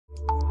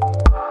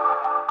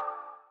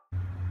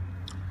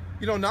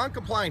You know,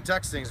 non-compliant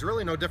texting is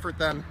really no different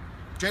than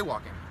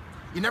jaywalking.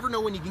 You never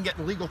know when you can get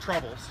in legal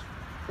troubles,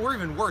 or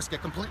even worse,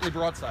 get completely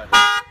broadsided.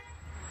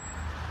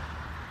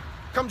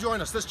 Come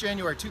join us this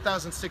January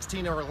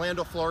 2016 in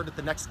Orlando, Florida at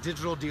the Next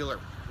Digital Dealer,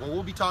 where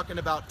we'll be talking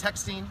about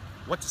texting,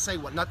 what to say,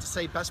 what not to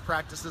say, best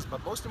practices,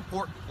 but most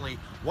importantly,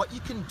 what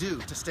you can do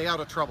to stay out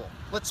of trouble.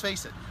 Let's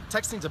face it,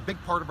 texting's a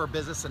big part of our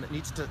business and it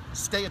needs to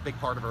stay a big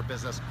part of our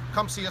business.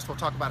 Come see us, we'll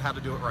talk about how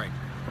to do it right.